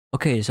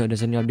Okay, so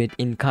there's a new update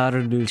in car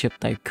dealership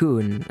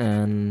Tycoon,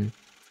 and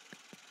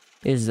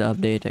here's the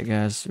update. I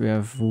guess we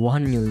have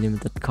one new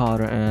limited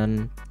car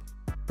and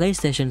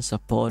PlayStation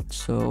support.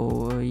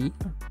 So yeah,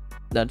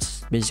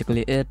 that's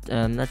basically it.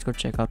 And let's go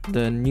check out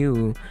the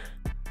new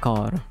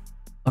car.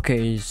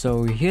 Okay,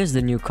 so here's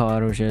the new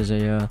car, which is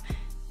a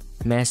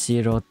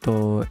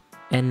Maserati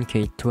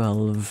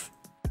NK12.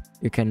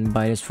 You can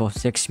buy this for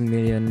 $6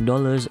 million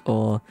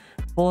or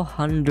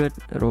 400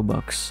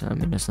 Robux. I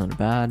mean, that's not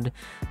bad.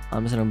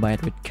 I'm just gonna buy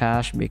it with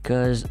cash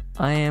because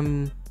I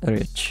am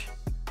rich.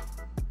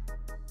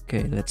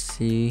 Okay, let's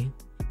see.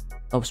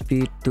 Top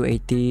speed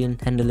 218,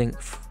 handling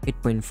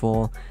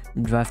 8.4,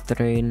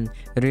 drivetrain,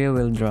 rear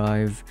wheel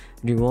drive,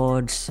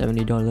 rewards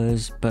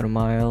 $70 per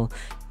mile,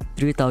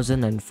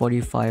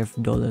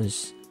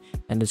 $3,045,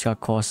 and this car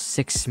costs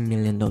 $6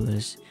 million.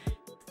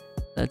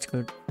 Let's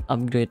go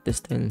upgrade this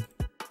thing.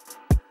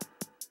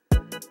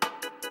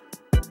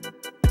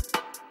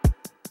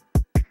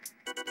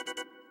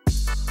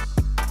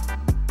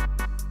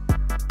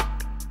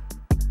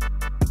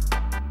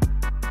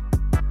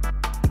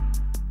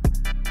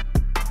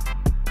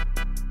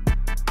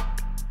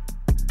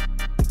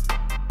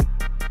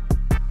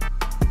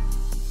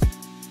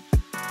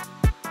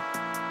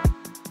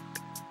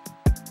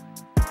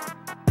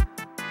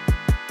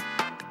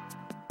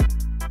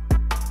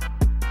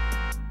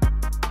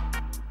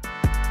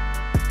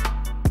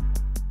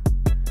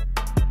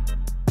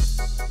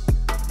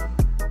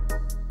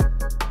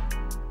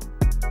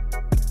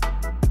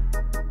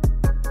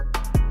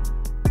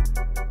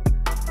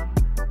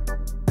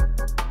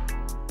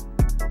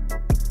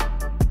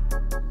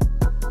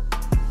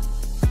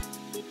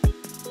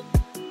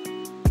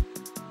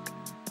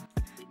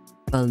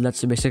 Well,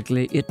 that's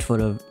basically it for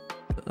the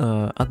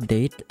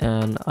update,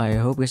 and I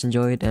hope you guys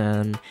enjoyed,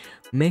 and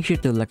make sure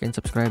to like and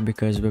subscribe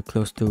because we're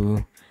close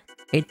to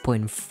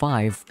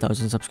 8.5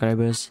 thousand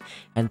subscribers,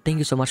 and thank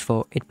you so much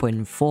for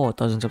 8.4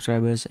 thousand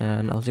subscribers,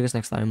 and I'll see you guys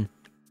next time.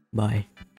 Bye.